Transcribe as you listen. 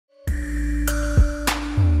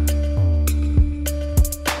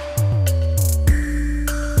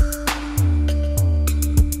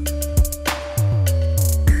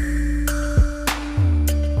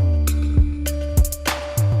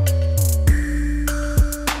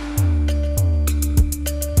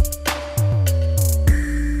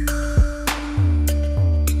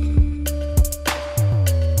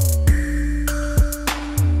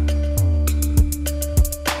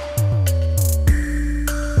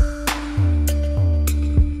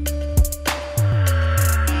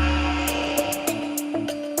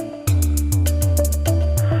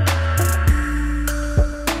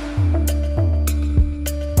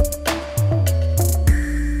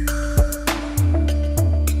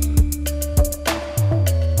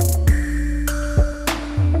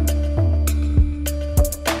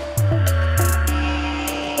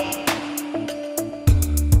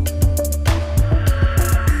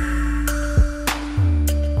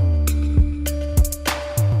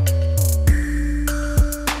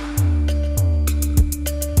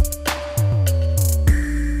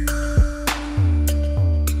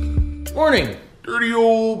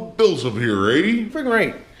BillSiff here, eh? Friggin'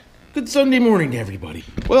 right. Good Sunday morning to everybody.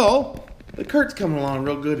 Well, the cart's coming along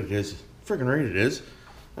real good, it is. Friggin' right it is.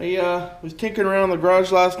 I was tinkering around the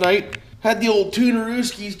garage last night. Had the old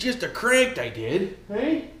tunerooskies just a cranked, I did.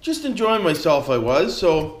 Hey, just enjoying myself I was,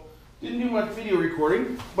 so didn't do much video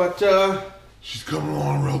recording, but She's coming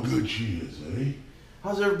along real good, she is, eh?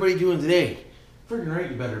 how's everybody doing today? Friggin'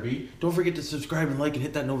 right you better be. Don't forget to subscribe and like and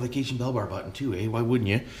hit that notification bell bar button too, eh? Why wouldn't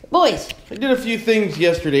you? Boys, I did a few things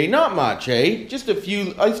yesterday, not much, eh? Just a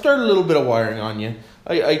few. I started a little bit of wiring on you.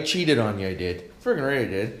 I cheated on you, I did. Friggin' right I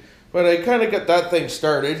did. But I kind of got that thing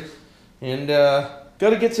started. And got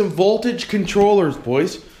to get some voltage controllers,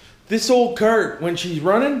 boys. This old cart, when she's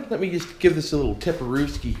running, let me just give this a little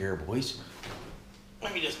tip-a-rooski here, boys.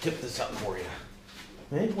 Let me just tip this up for you.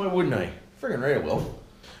 Eh? Why wouldn't I? Friggin' right I will.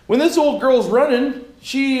 When this old girl's running,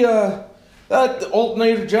 she, that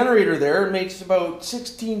alternator generator there makes about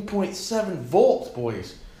 16.7 volts,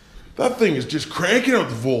 boys. That thing is just cranking out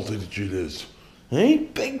the voltage, it is. Hey,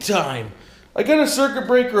 big time. I got a circuit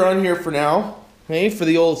breaker on here for now, hey, for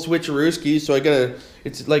the old switcherooski, so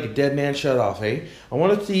it's like a dead man shut off, hey. I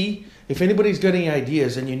want to see if anybody's got any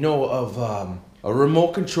ideas and you know of a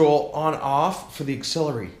remote control on off for the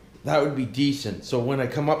auxiliary. That would be decent. So when I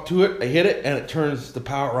come up to it, I hit it and it turns the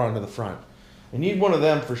power on to the front. I need one of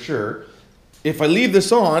them for sure. If I leave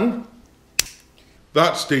this on,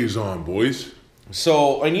 that stays on, boys.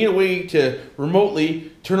 So I need a way to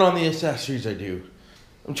remotely turn on the accessories I do.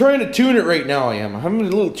 I'm trying to tune it right now, I'm having a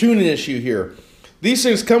little tuning issue here. These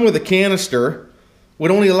things come with a canister,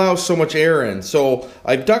 would only allow so much air in. So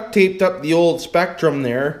I've duct taped up the old Spectrum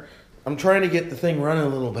there. I'm trying to get the thing running a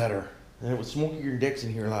little better. And it was smoking your dicks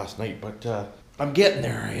in here last night, but I'm getting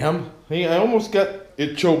there, I am. Hey, I almost got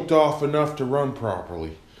it choked off enough to run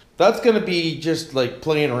properly. That's gonna be just like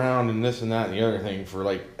playing around and this and that and the other thing for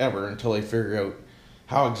like ever until I figure out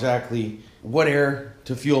how exactly, what air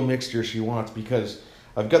to fuel mixture she wants, because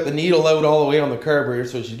I've got the needle out all the way on the carburetor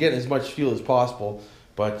so she's getting as much fuel as possible,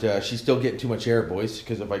 but she's still getting too much air, boys,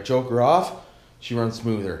 because if I choke her off, she runs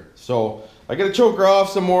smoother. So I gotta choke her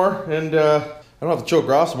off some more, and I don't have to choke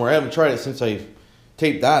her off some more. I haven't tried it since I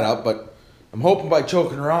taped that up, but I'm hoping by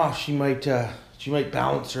choking her off, she might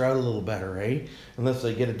balance her out a little better, eh? Unless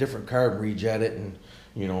I get a different carb, rejet it, and,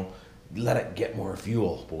 you know, let it get more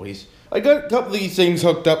fuel, boys. I got a couple of these things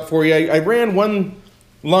hooked up for you. I ran one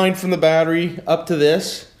line from the battery up to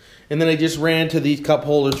this, and then I just ran to these cup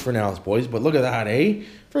holders for now, boys. But look at that, eh?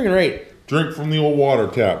 Friggin' right. Drink from the old water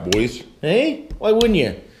tap, boys. Eh? Why wouldn't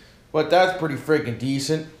you? But that's pretty freaking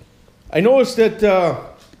decent. I noticed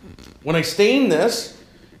that when I stain this,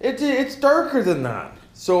 it's darker than that.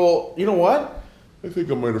 So, you know what? I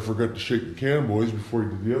think I might have forgot to shake the can, boys, before you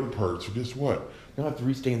did the other parts. So guess what? You'll have to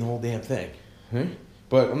restain the whole damn thing. Eh?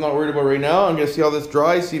 But I'm not worried about it right now. I'm going to see how this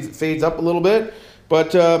dries, see if it fades up a little bit.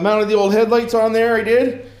 But mounted the old headlights on there, I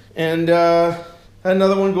did. And had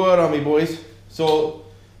another one go out on me, boys. So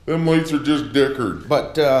them lights are just dickered.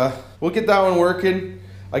 But we'll get that one working.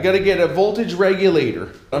 I got to get a voltage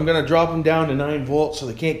regulator. I'm going to drop them down to 9 volts so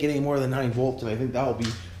they can't get any more than 9 volts. And I think that will be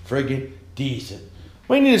friggin' decent.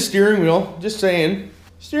 Might need a steering wheel, just saying.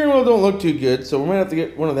 Steering wheel don't look too good, so we might have to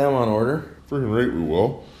get one of them on order. Friggin' right we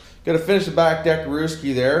will. Got to finish the back deck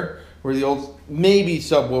rooski there, where the old maybe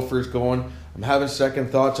subwoofer's going. I'm having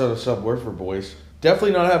second thoughts on a subwoofer, boys.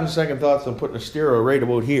 Definitely not having second thoughts on putting a stereo right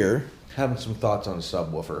about here. Having some thoughts on a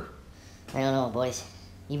subwoofer. I don't know, boys.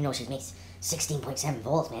 Even though she makes 16.7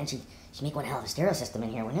 volts, man, she'd make one hell of a stereo system in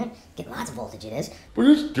here, wouldn't it? Get lots of voltage, it is. But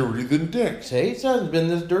it's dirty than dicks. Hey, it hasn't been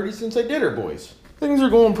this dirty since I did her, boys. Things are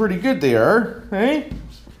going pretty good, they are. Hey?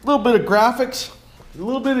 A little bit of graphics. A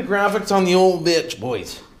little bit of graphics on the old bitch,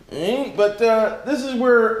 boys. Hey? But this is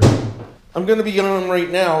where I'm going to be on right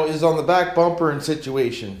now, is on the back bumper and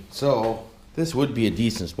situation. So this would be a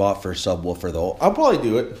decent spot for a subwoofer, though. I'll probably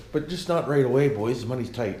do it, but just not right away, boys. The money's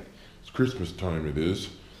tight. It's Christmas time, it is.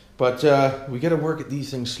 But we got to work at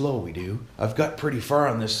these things slow, we do. I've got pretty far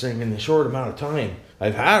on this thing in a short amount of time.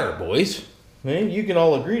 I've had her, boys. Hey, you can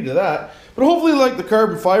all agree to that. But hopefully like the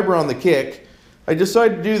carbon fiber on the kick. I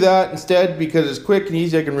decided to do that instead because it's quick and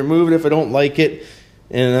easy. I can remove it if I don't like it.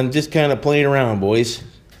 And I'm just kind of playing around, boys.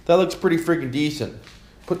 That looks pretty freaking decent.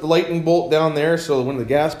 Put the lightning bolt down there so when the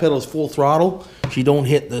gas pedal is full throttle, she don't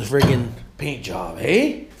hit the friggin' paint job,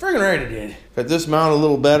 eh? Friggin' right it did. Got this mount a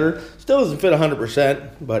little better. Still doesn't fit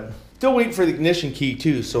 100%, but still waiting for the ignition key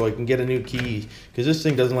too so I can get a new key. Because this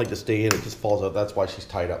thing doesn't like to stay in, it just falls out. That's why she's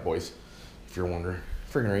tied up, boys. If you're wondering.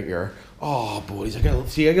 Friggin' right you are. Oh, boys, I gotta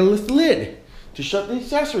lift the lid to shut the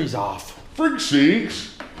accessories off. Frig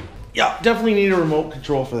sakes. Yeah, definitely need a remote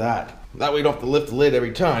control for that. That way you don't have to lift the lid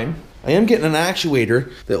every time. I am getting an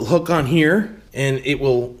actuator that will hook on here, and it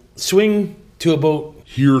will swing to about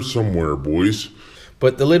Here somewhere, boys.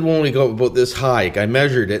 but the lid will only go about this high. I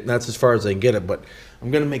measured it, and that's as far as I can get it, but I'm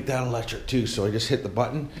gonna make that electric too, so I just hit the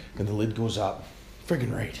button, and the lid goes up.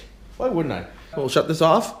 Friggin' right. Why wouldn't I? We'll shut this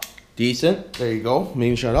off. Decent. There you go.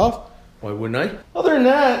 Maybe shut off. Why wouldn't I? Other than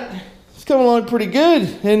that, it's coming along pretty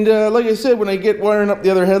good. And like I said, when I get wiring up the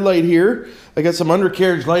other headlight here, I got some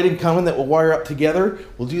undercarriage lighting coming that will wire up together.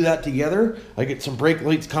 We'll do that together. I get some brake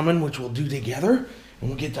lights coming, which we'll do together, and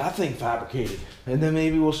we'll get that thing fabricated. And then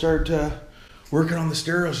maybe we'll start working on the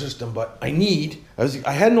stereo system. But I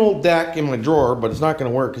had an old deck in my drawer, but it's not going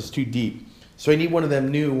to work. It's too deep. So I need one of them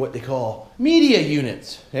new, what they call media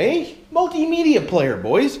units. Hey, multimedia player,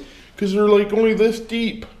 boys, because they're like only this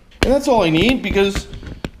deep. And that's all I need, because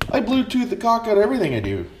I Bluetooth the cock out of everything I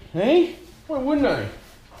do. Hey, why wouldn't I?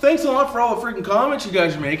 Thanks a lot for all the freaking comments you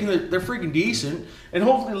guys are making. They're freaking decent. And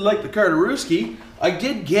hopefully you like the Carteruski. I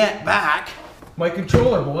did get back my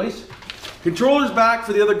controller, boys. Controller's back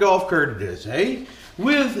for the other golf cart it is, hey?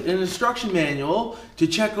 With an instruction manual to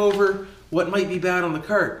check over what might be bad on the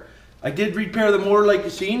cart. I did repair the motor like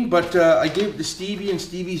you've seen, but I gave it to Stevie, and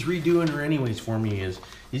Stevie's redoing her anyways for me.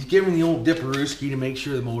 He's giving the old Dipperooski to make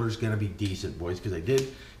sure the motor's gonna be decent, boys, because I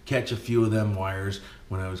did catch a few of them wires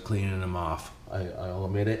when I was cleaning them off. I'll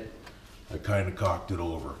admit it, I kind of cocked it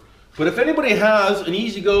over. But if anybody has an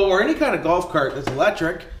Ezgo or any kind of golf cart that's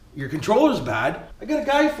electric, your controller's bad, I got a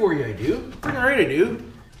guy for you, I do. All right, I do.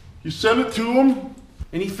 You send it to him?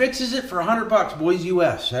 And he fixes it for $100, boys,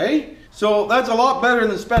 US, hey? So that's a lot better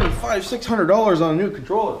than spending $500-600 on a new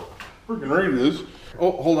controller. Freaking right it is.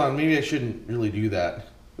 Oh, hold on, maybe I shouldn't really do that.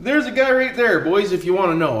 But there's a guy right there, boys, if you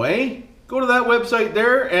want to know, eh? Go to that website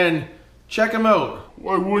there and check him out.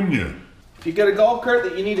 Why wouldn't you? If you got a golf cart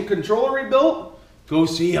that you need a controller rebuilt, go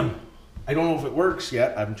see him. I don't know if it works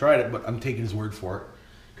yet, I haven't tried it, but I'm taking his word for it.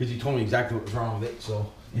 Because he told me exactly what was wrong with it,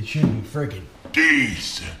 so it should be friggin'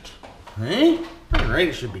 Decent. eh? Right,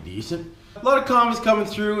 it should be decent. A lot of comments coming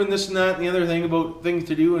through and this and that and the other thing about things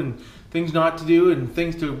to do and things not to do and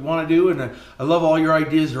things to want to do, and I love all your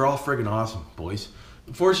ideas. They're all friggin' awesome, boys.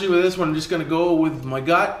 Unfortunately with this one, I'm just going to go with my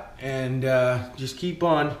gut and just keep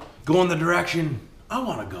on going the direction I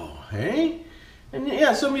want to go, hey? And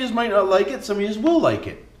yeah, some of you might not like it, some of you will like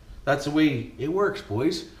it. That's the way it works,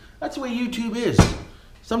 boys. That's the way YouTube is.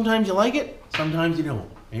 Sometimes you like it, sometimes you don't,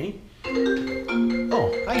 eh?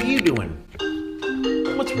 Oh, how you doing?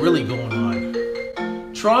 What's really going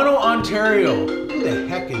on? Toronto, Ontario. Who the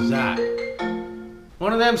heck is that?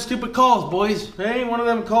 One of them stupid calls, boys. Hey, one of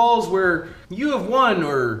them calls where you have won,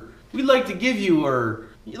 or we'd like to give you, or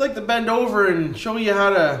you'd like to bend over and show you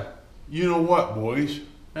how to. You know what, boys?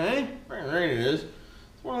 Hey, right it is.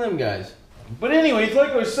 It's one of them guys. But anyways,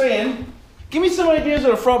 like I was saying, give me some ideas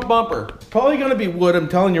on a front bumper. It's probably gonna be wood, I'm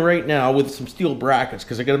telling you right now, with some steel brackets,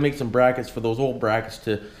 because I gotta make some brackets for those old brackets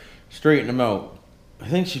to straighten them out. I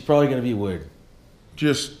think she's probably gonna be wood.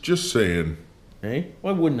 Just saying. Hey,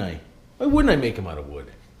 why wouldn't I? Why wouldn't I make them out of wood?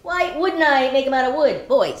 Why wouldn't I make them out of wood,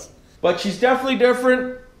 boys? But she's definitely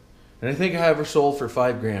different, and I think I have her sold for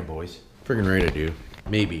 $5,000, boys. Friggin' right I do.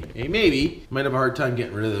 Maybe. Hey, maybe. Might have a hard time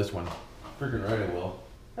getting rid of this one. Friggin' right I will.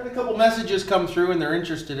 Had a couple messages come through and they're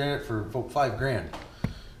interested in it for about $5,000.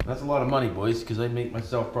 That's a lot of money, boys, because I'd make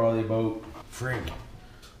myself probably about, frig.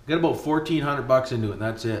 Got about $1,400 into it, and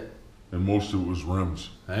that's it. And most of it was rims.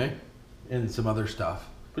 Hey? And some other stuff.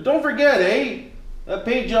 But don't forget, eh? That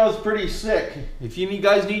paint job's pretty sick. If you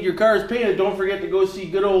guys need your cars painted, don't forget to go see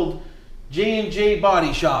good old J&J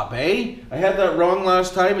Body Shop, eh? I had that wrong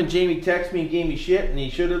last time, and Jamie texted me and gave me shit, and he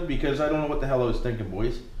should have, because I don't know what the hell I was thinking,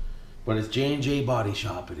 boys. But it's J&J Body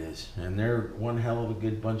Shop it is. And they're one hell of a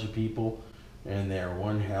good bunch of people, and they're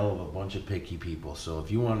one hell of a bunch of picky people. So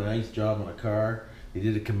if you want a nice job on a car, they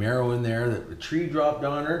did a Camaro in there that the tree dropped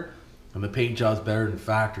on her, and the paint job's better than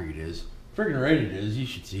factory it is. Friggin' right it is. You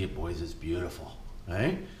should see it, boys. It's beautiful.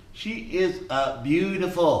 Eh? She is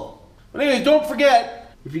beautiful. But anyways, don't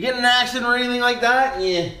forget, if you get in an accident or anything like that, and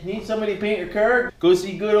you need somebody to paint your car, go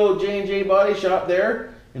see good old J&J Body Shop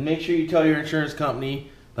there, and make sure you tell your insurance company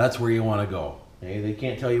that's where you want to go. Okay? They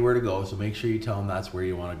can't tell you where to go, so make sure you tell them that's where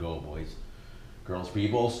you want to go, boys. Girls,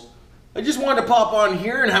 peoples. I just wanted to pop on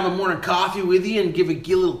here and have a morning coffee with you and give a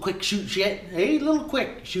little quick shoot shit. Hey, a little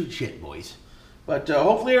quick shoot shit, boys. But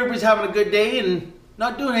hopefully everybody's having a good day and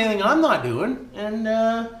not doing anything I'm not doing. And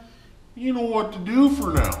You know what to do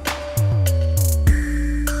for now.